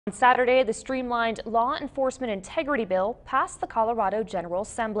On Saturday, the streamlined Law Enforcement Integrity Bill passed the Colorado General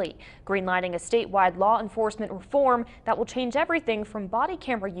Assembly, greenlighting a statewide law enforcement reform that will change everything from body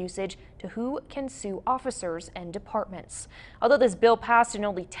camera usage to who can sue officers and departments. Although this bill passed in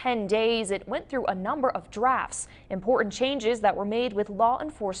only 10 days, it went through a number of drafts, important changes that were made with law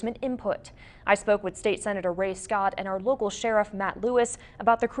enforcement input. I spoke with State Senator Ray Scott and our local sheriff Matt Lewis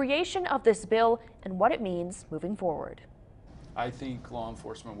about the creation of this bill and what it means moving forward. I think law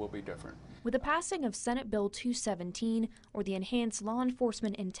enforcement will be different. With the passing of Senate Bill 217, or the Enhanced Law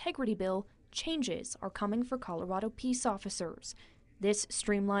Enforcement Integrity Bill, changes are coming for Colorado peace officers. This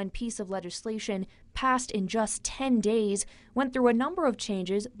streamlined piece of legislation, passed in just 10 days, went through a number of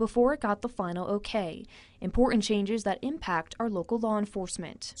changes before it got the final okay. Important changes that impact our local law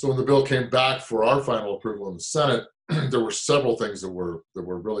enforcement. So when the bill came back for our final approval in the Senate, there were several things that were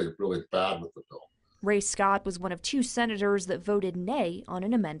really bad with the bill. Ray Scott was one of two senators that voted nay on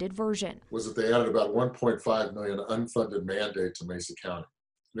an amended version. Was that they added about 1.5 million unfunded mandate to Mesa County.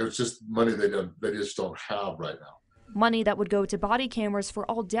 And it was just money they just don't have right now. Money that would go to body cameras for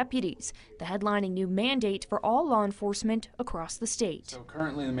all deputies, the headlining new mandate for all law enforcement across the state. So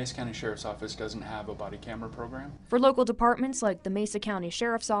currently the Mesa County Sheriff's Office doesn't have a body camera program. For local departments like the Mesa County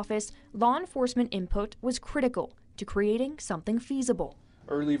Sheriff's Office, law enforcement input was critical to creating something feasible.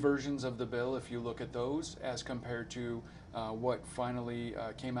 Early versions of the bill, if you look at those as compared to what finally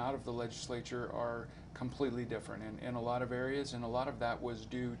came out of the legislature, are completely different in a lot of areas, and a lot of that was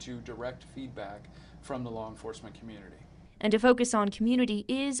due to direct feedback from the law enforcement community. And to focus on community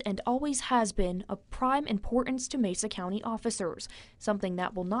is and always has been of prime importance to Mesa County officers, something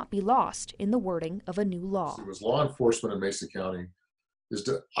that will not be lost in the wording of a new law. It was law enforcement in Mesa County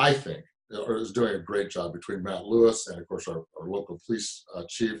I think, is doing a great job between Matt Lewis and, of course, our local police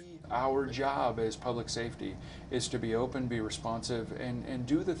chief. Our job as public safety is to be open, be responsive, and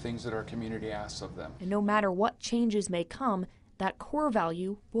do the things that our community asks of them. And no matter what changes may come, that core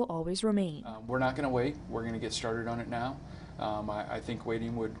value will always remain. We're not going to wait. We're going to get started on it now. I think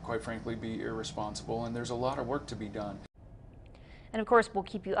waiting would, quite frankly, be irresponsible, and there's a lot of work to be done. And of course, we'll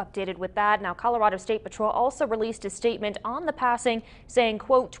keep you updated with that. Now, Colorado State Patrol also released a statement on the passing saying,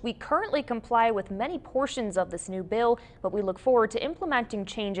 quote, "We currently comply with many portions of this new bill, but we look forward to implementing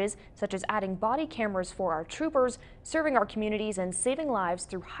changes such as adding body cameras for our troopers, serving our communities, and saving lives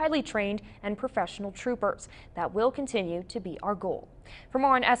through highly trained and professional troopers. That will continue to be our goal." For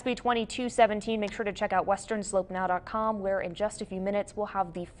more on SB 2217, make sure to check out westernslopenow.com, where in just a few minutes we'll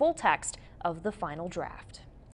have the full text of the final draft.